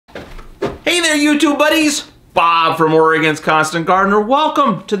Hey there, YouTube buddies! Bob from Oregon's Constant Gardener.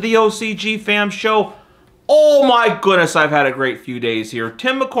 Welcome to the OCGFAM show. Oh my goodness, I've had a great few days here.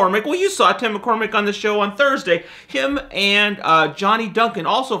 Tim McCormick, well, you saw Tim McCormick on the show on Thursday. Him and Johnny Duncan,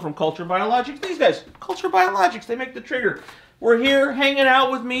 also from Cultured Biologix. These guys, Cultured Biologix, they make the trigger. We're here hanging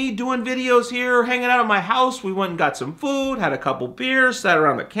out with me, doing videos here, hanging out at my house. We went and got some food, had a couple beers, sat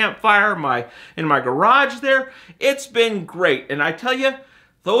around the campfire in my garage there. It's been great, and I tell you,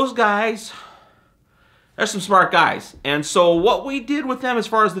 those guys, they're some smart guys. And so what we did with them as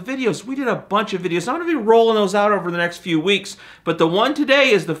far as the videos, we did a bunch of videos. I'm going to be rolling those out over the next few weeks. But the one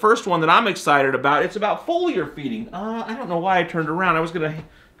today is the first one that I'm excited about. It's about foliar feeding. I don't know why I turned around. I was going to...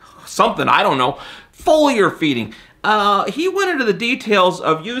 something, I don't know. Foliar feeding. He went into the details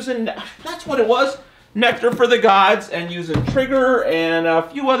of using... that's what it was. Nectar for the gods, and using trigger and a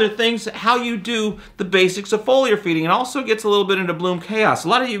few other things, how you do the basics of foliar feeding, and also gets a little bit into bloom chaos. A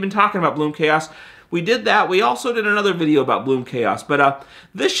lot of you have been talking about bloom chaos. We did that. We also did another video about bloom chaos, but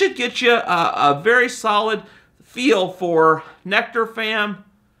this should get you a very solid feel for Nectar fam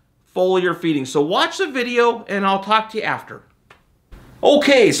foliar feeding. So watch the video and I'll talk to you after.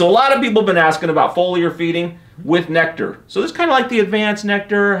 Okay, so a lot of people have been asking about foliar feeding with Nectar. So this is kind of like the advanced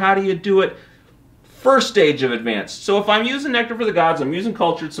Nectar. How do you do it? First stage of advanced. So if I'm using Nectar for the gods, I'm using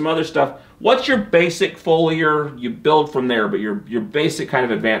cultured, some other stuff, what's your basic foliar? You build from there, but your basic kind of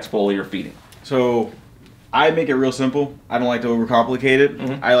advanced foliar feeding. So I make it real simple. I don't like to overcomplicate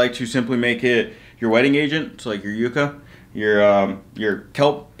it. I like to simply make it your wetting agent, so like your yucca, your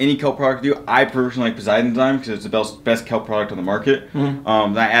kelp, any kelp product you do. I personally like Poseidon's because it's the best kelp product on the market. Then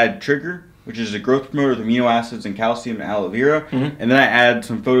I add trigger, which is a growth promoter with amino acids and calcium and aloe vera. And then I add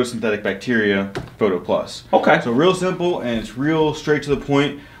some photosynthetic bacteria, Photo Plus. Okay. So real simple, and it's real straight to the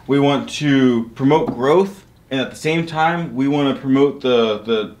point. We want to promote growth, and at the same time, we want to promote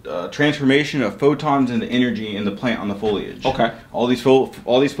the transformation of photons into energy in the plant on the foliage. Okay. All these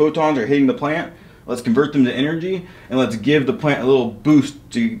photons are hitting the plant. Let's convert them to energy, and let's give the plant a little boost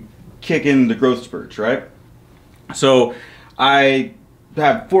to kick in the growth spurts, right? So I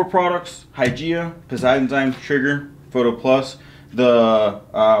have 4 products: Hygeia, Poseidon's Trigger, Photo Plus. The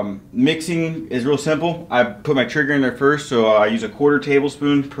mixing is real simple. I put my trigger in there first, so I use a 1/4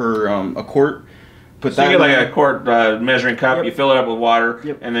 tablespoon per a quart. Put so that you get like a quart measuring cup, you fill it up with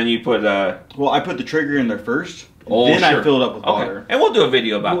water, and then you put... well, I put the trigger in there first, then I fill it up with water. And we'll do a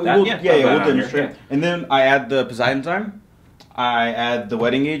video about that. We'll demonstrate. And then I add the Poseidon's, I add the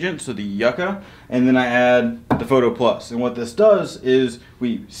wetting agent, so the yucca, and then I add the Photo Plus. And what this does is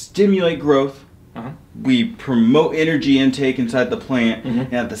we stimulate growth, we promote energy intake inside the plant,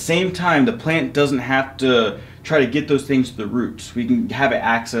 and at the same time, the plant doesn't have to try to get those things to the roots. We can have it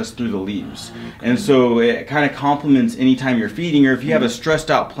access through the leaves. And so it kind of complements anytime you're feeding, or if you have a stressed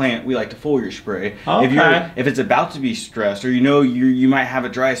out plant, we like to foliar spray. If it's about to be stressed, or you might have a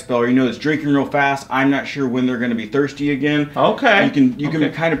dry spell, or it's drinking real fast, I'm not sure when they're going to be thirsty again. You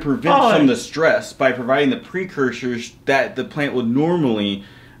can kind of prevent some of the stress by providing the precursors that the plant would normally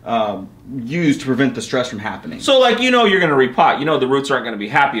use to prevent the stress from happening. So like you're going to repot, the roots aren't going to be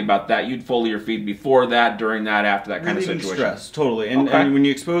happy about that. You'd foliar feed before that, during that, after that kind of situation. Stress, totally. And when you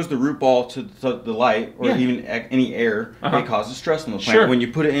expose the root ball to the light, or even any air, it causes stress on the plant. When you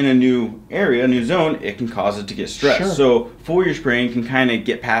put it in a new area, a new zone, it can cause it to get stressed. So foliar spraying can kind of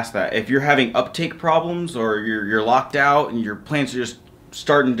get past that. If you're having uptake problems, or you're locked out and your plants are just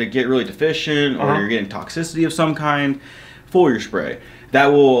starting to get really deficient, or you're getting toxicity of some kind, foliar spray. That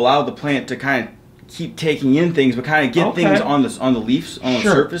will allow the plant to kind of keep taking in things, but kind of get things on the leaves, on the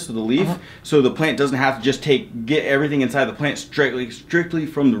surface of the leaf, so the plant doesn't have to just get everything inside the plant strictly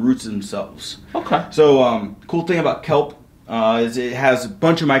from the roots themselves. So cool thing about kelp is it has a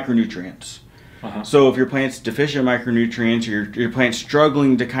bunch of micronutrients. So if your plant's deficient in micronutrients, or your plant's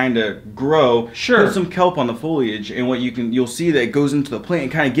struggling to kind of grow, put some kelp on the foliage, and you'll see that it goes into the plant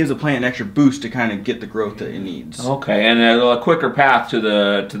and kind of gives the plant an extra boost to kind of get the growth that it needs. And a quicker path to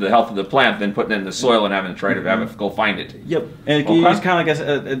the health of the plant than putting it in the soil and having to try to have it go find it. And it's kind of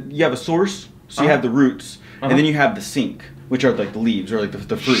like you have a source, so you have the roots, and then you have the sink, which are like the leaves, or like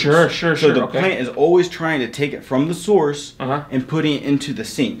the fruits. So the plant is always trying to take it from the source and putting it into the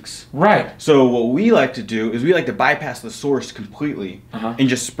sinks. So what we like to do is we like to bypass the source completely and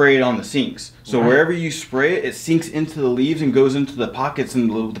just spray it on the sinks. So wherever you spray it, it sinks into the leaves and goes into the pockets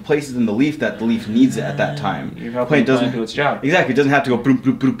and the places in the leaf that the leaf needs it at that time. Your plant doesn't do its job. Exactly. It doesn't have to go boom,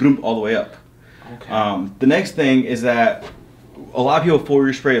 boom, boom, boom, all the way up. The next thing is that a lot of people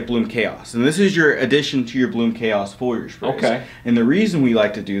foliar spray with Bloom Chaos, and this is your addition to your Bloom Chaos foliar sprays. And the reason we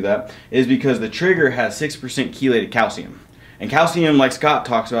like to do that is because the trigger has 6% chelated calcium. And calcium, like Scott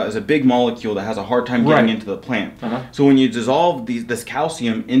talks about, is a big molecule that has a hard time getting into the plant. So when you dissolve this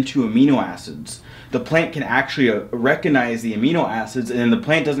calcium into amino acids, the plant can actually recognize the amino acids, and then the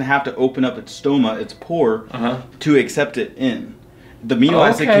plant doesn't have to open up its stoma, its pore, to accept it in. The amino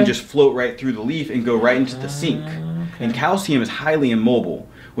acid can just float right through the leaf and go right into the sink. And calcium is highly immobile,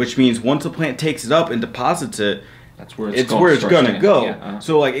 which means once the plant takes it up and deposits it, that's where it's gonna go.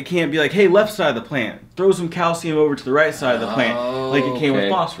 So like it can't be like, hey, left side of the plant, throw some calcium over to the right side of the plant, like it came with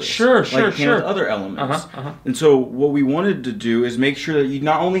phosphorus. Like it came with other elements. And so what we wanted to do is make sure that you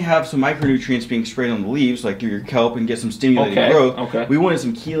not only have some micronutrients being sprayed on the leaves, like through your kelp, and get some stimulated growth. We wanted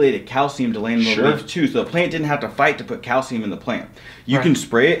some chelated calcium to land on the leaves too, so the plant didn't have to fight to put calcium in the plant. You can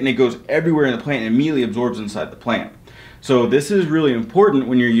spray it, and it goes everywhere in the plant and immediately absorbs inside the plant. So this is really important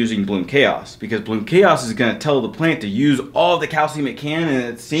when you're using Bloom Chaos, because Bloom Chaos is going to tell the plant to use all the calcium it can in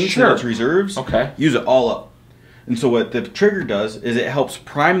its sinks and its reserves. Use it all up. And so what the trigger does is it helps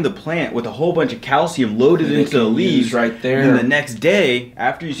prime the plant with a whole bunch of calcium loaded into the leaves right there. And the next day,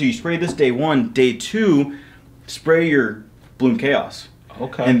 after you spray this day 1, day 2, spray your Bloom Chaos.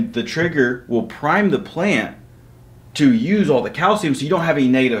 And the trigger will prime the plant to use all the calcium, so you don't have any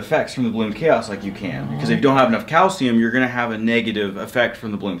negative effects from the Bloom Chaos like you can. Because if you don't have enough calcium, you're going to have a negative effect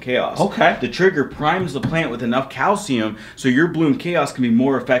from the Bloom Chaos. The trigger primes the plant with enough calcium, so your Bloom Chaos can be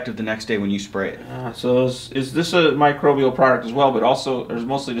more effective the next day when you spray it. So is this a microbial product as well, but also there's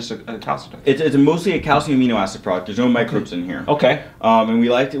mostly just a calcium? It's mostly a calcium amino acid product. There's no microbes in here. And we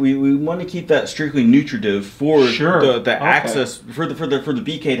like to, we want to keep that strictly nutritive for the access for the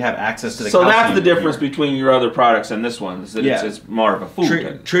BK to have access to the calcium. So that's the difference between your other products and this one, is that it's more of a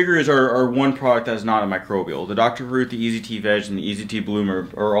food. Trigger is our one product that is not a microbial. The Dr. Fruit, the Easy Tea Veg, and the Easy Tea Bloom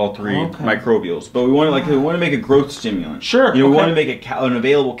are all three microbials. But we want to make a growth stimulant. We want to make an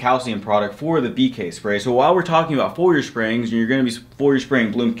available calcium product for the BK spray. So while we're talking about foliar sprayings, and you're going to be foliar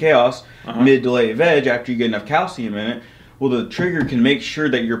spraying Bloom Chaos mid to late veg after you get enough calcium in it, well, the trigger can make sure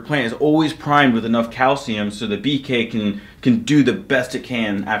that your plant is always primed with enough calcium so the BK can do the best it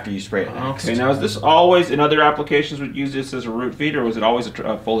can after you spray it next. Now is this always, in other applications, would use this as a root feed, or was it always a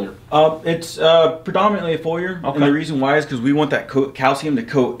foliar? It's predominantly a foliar, and the reason why is because we want that calcium to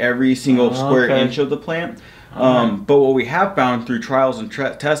coat every single square inch of the plant. But what we have found through trials and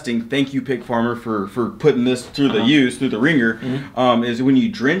testing, thank you Pig Farmer for putting this through the ringer, is when you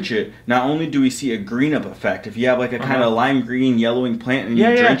drench it, not only do we see a green up effect, if you have like a kind of lime green yellowing plant and you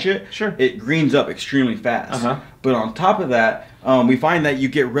drench it, it greens up extremely fast. But on top of that, we find that you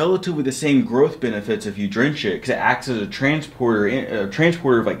get relatively the same growth benefits if you drench it, because it acts as a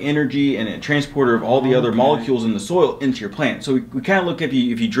transporter of like energy and a transporter of all the other molecules in the soil into your plant. So we kind of look if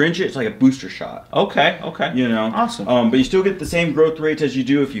you drench it, it's like a booster shot. You know, but you still get the same growth rates as you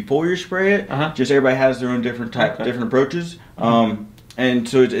do if you foliar spray it. Just everybody has their own different different approaches. And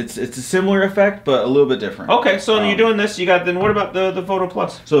so it's a similar effect, but a little bit different. So when you're doing this, you got, then what about the Photo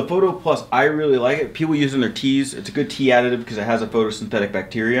Plus? So the Photo Plus, I really like it. People use it in their teas. It's a good tea additive because it has a photosynthetic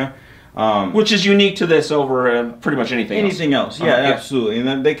bacteria. Which is unique to this over pretty much anything else. Yeah, absolutely. And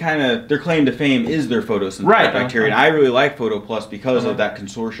then their claim to fame is their photosynthetic bacteria. And I really like Photo Plus because of that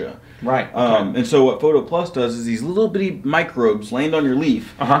consortia. And so what Photo Plus does is these little bitty microbes land on your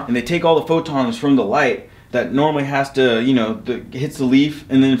leaf, and they take all the photons from the light that normally has to, hits the leaf,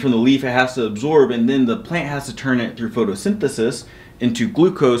 and then from the leaf it has to absorb, and then the plant has to turn it through photosynthesis into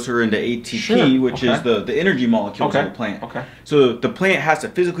glucose or into ATP, which is the energy molecules of the plant. So the plant has to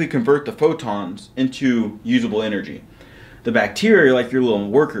physically convert the photons into usable energy. The bacteria are like your little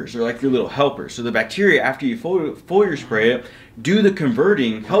workers, they're like your little helpers. So the bacteria, after you foliar spray it, do the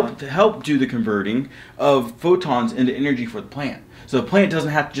converting, help do the converting of photons into energy for the plant. So the plant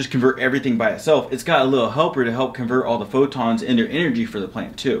doesn't have to just convert everything by itself. It's got a little helper to help convert all the photons into energy for the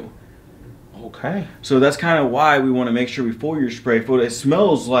plant too. So that's kind of why we want to make sure we foliar spray. It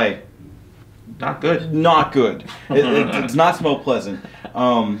smells like not good. It does not smell pleasant.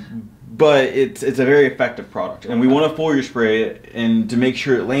 But it's a very effective product, and we want to foliar spray it and to make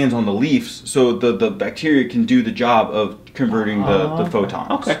sure it lands on the leaves so the bacteria can do the job of converting the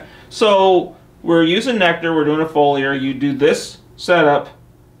photons. So we're using Nectar, we're doing a foliar, you do this setup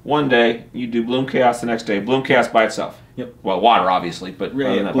one day, you do Bloom Chaos the next day. Bloom Chaos by itself. Well, water obviously, but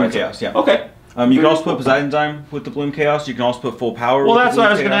Bloom Chaos, You can also put Poseidonzyme with the Bloom Chaos. You can also put Full Power. Well, that's what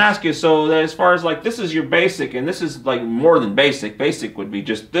I was going to ask you. So as far as like, this is your basic, and this is like more than basic. Basic would be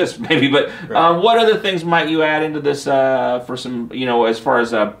just this maybe, but what other things might you add into this for some, as far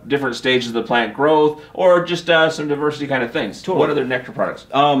as different stages of the plant growth, or just some diversity kind of things? What other Nectar products?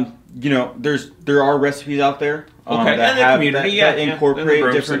 There are recipes out there Okay, that and the have community, that yeah, incorporate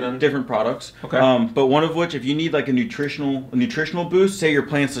and the different products. Okay. But one of which, if you need like a nutritional boost, say your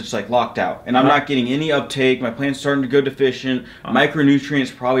plant's just like locked out, and I'm not getting any uptake, my plant's starting to go deficient,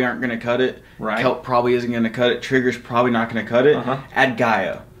 micronutrients probably aren't going to cut it, kelp probably isn't going to cut it, trigger's probably not going to cut it. Add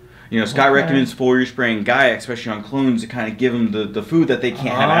Gaia. You know, Scott recommends foliar spraying Gaia, especially on clones, to kind of give them the food that they can't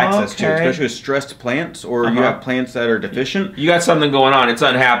have access to, especially with stressed plants, or you have plants that are deficient. You got something going on. It's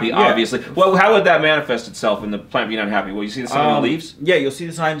unhappy, obviously. Well, how would that manifest itself in the plant being unhappy? Well, you see the signs on the leaves? Yeah, you'll see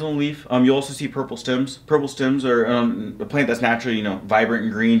the signs on the leaf. You'll also see purple stems. Purple stems are a plant that's naturally, you know, vibrant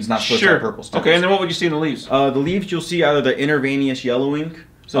and green. It's not supposed to have purple stems. Okay, and then what would you see in the leaves? The leaves, you'll see either the interveinous yellowing.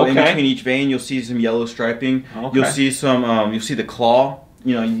 So in between each vein, you'll see some yellow striping. You'll see some. You'll see the claw.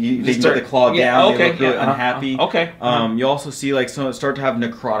 You know, they get the claw down. They look really unhappy. You also see like some start to have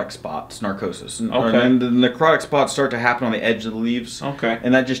necrotic spots, narcosis, and the necrotic spots start to happen on the edge of the leaves.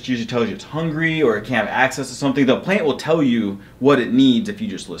 And that just usually tells you it's hungry or it can't have access to something. The plant will tell you what it needs if you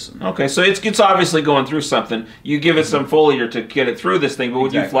just listen. Okay, so it's obviously going through something. You give it some foliar to get it through this thing, but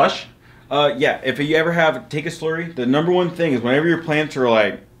would you flush? Yeah, if you ever take a slurry, the number one thing is whenever your plants are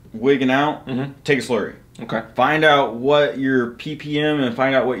like wigging out, take a slurry. Okay. Find out what your ppm and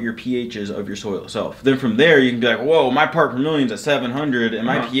find out what your pH is of your soil itself. Then from there, you can be like, whoa, my part per million is at 700 and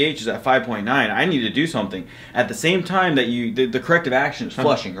my pH is at 5.9. I need to do something. At the same time that the corrective action is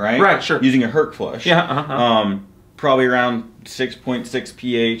flushing, right? Right, sure. Using a Herc flush. Yeah. Probably around 6.6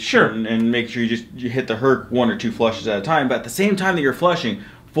 pH. Sure. And make sure you hit the Herc 1 or 2 flushes at a time. But at the same time that you're flushing,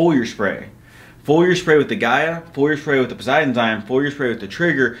 foliar spray. Foliar spray with the Gaia, foliar spray with the Poseidonzyme, foliar spray with the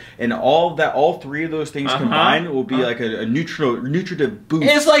trigger, and all three of those things combined will be like a nutritive boost.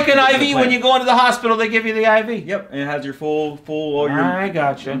 It's like an IV when you go into the hospital, they give you the IV. Yep, and it has your full all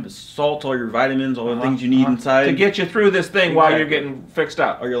your salts, all your vitamins, all the things you need inside to get you through this thing while you're getting fixed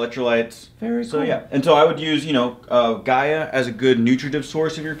up. All your electrolytes. Very cool. So yeah, and so I would use Gaia as a good nutritive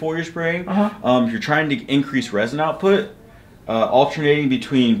source of your foliar spray. If you're trying to increase resin output. Alternating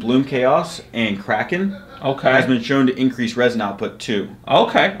between Bloom Chaos and Kraken has been shown to increase resin output too. So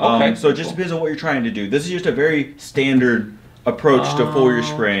it just depends on what you're trying to do. This is just a very standard approach to foliar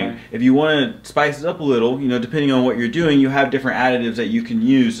spraying. If you want to spice it up a little, depending on what you're doing, you have different additives that you can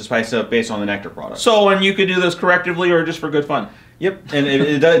use to spice it up based on the Nectar product. So, and you could do this correctively or just for good fun? Yep, and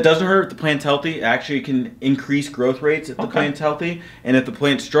it doesn't hurt if the plant's healthy. It actually can increase growth rates if the plant's healthy. And if the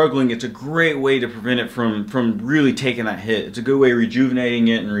plant's struggling, it's a great way to prevent it from really taking that hit. It's a good way of rejuvenating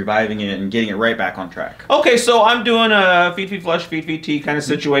it and reviving it and getting it right back on track. Okay, so I'm doing a feed flush, feed tea kind of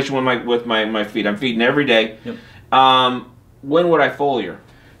situation with my feed. I'm feeding every day. Yep. When would I foliar?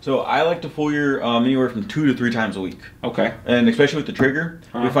 So I like to foliar anywhere from 2 to 3 times a week. Okay. And especially with the trigger,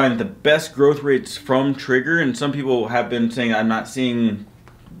 we find the best growth rates from trigger, and some people have been saying I'm not seeing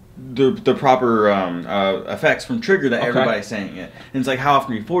the proper effects from trigger that everybody's saying it. And it's like, how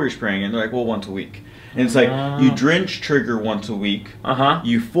often are you foliar spraying? And they're like, well, once a week. And it's like, you drench trigger once a week.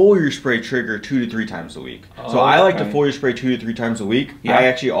 You foliar spray trigger 2 to 3 times a week. So I like to foliar spray 2 to 3 times a week. Yeah. I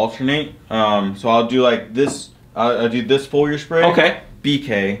actually alternate. So I'll do like this. I'll do this foliar spray. Okay.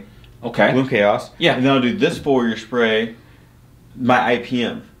 BK. Okay. Bloom Chaos. Yeah. And then I'll do this foliar spray, my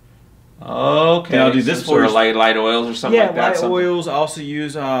IPM. Okay. And I'll do this for light oils or something like that. Yeah, light oils. I also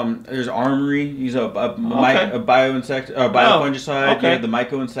use there's Armory. Use a biofungicide. Okay. The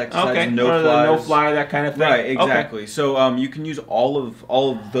myco-insecticides, no fly, that kind of thing. Right. Exactly. So you can use all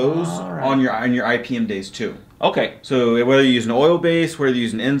of those on your IPM days too. Okay. So whether you use an oil base, whether you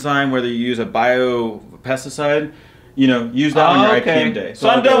use an enzyme, whether you use a biopesticide, use that on your IPM day. So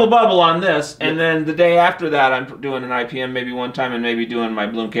I'm double bubble on this, and then the day after that, I'm doing an IPM maybe one time, and maybe doing my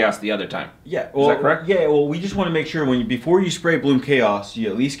Bloom Chaos the other time. Yeah, well, is that correct? Yeah, well, we just want to make sure before you spray Bloom Chaos, you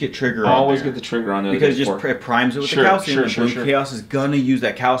at least get trigger on Always get the trigger on there. Because it primes it with the calcium, and Bloom Chaos is going to use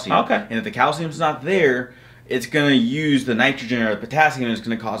that calcium. Okay. And if the calcium's not there, it's going to use the nitrogen or the potassium, and it's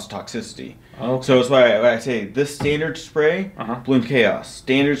going to cause toxicity. Okay. So that's why I say this standard spray, Bloom Chaos.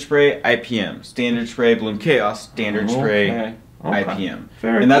 Standard spray, IPM. Standard spray, Bloom Chaos. Standard spray, IPM.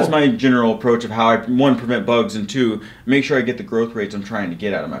 Very That's my general approach of how I, 1, prevent bugs, and 2, make sure I get the growth rates I'm trying to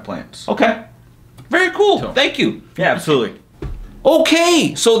get out of my plants. Okay. Very cool. So, thank you. Yeah, absolutely.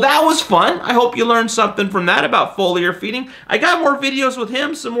 Okay, so that was fun. I hope you learned something from that about foliar feeding. I got more videos with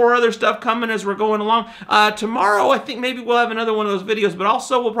him, some more other stuff coming as we're going along. Tomorrow, I think maybe we'll have another one of those videos, but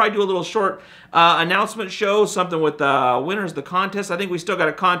also we'll probably do a little short announcement show, something with winners, the contest. I think we still got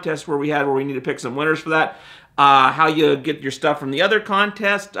a contest where we need to pick some winners for that. How you get your stuff from the other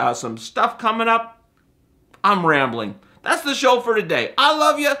contest, some stuff coming up. I'm rambling. That's the show for today. I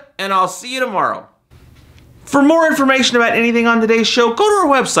love you, and I'll see you tomorrow. For more information about anything on today's show, go to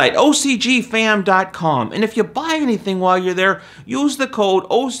our website, OCGFAM.com. And if you buy anything while you're there, use the code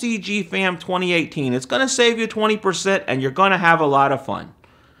OCGFAM2018. It's going to save you 20% and you're going to have a lot of fun.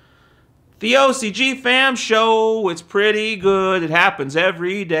 The OCG Fam Show, it's pretty good. It happens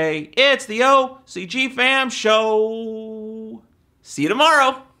every day. It's the OCG Fam Show. See you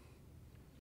tomorrow.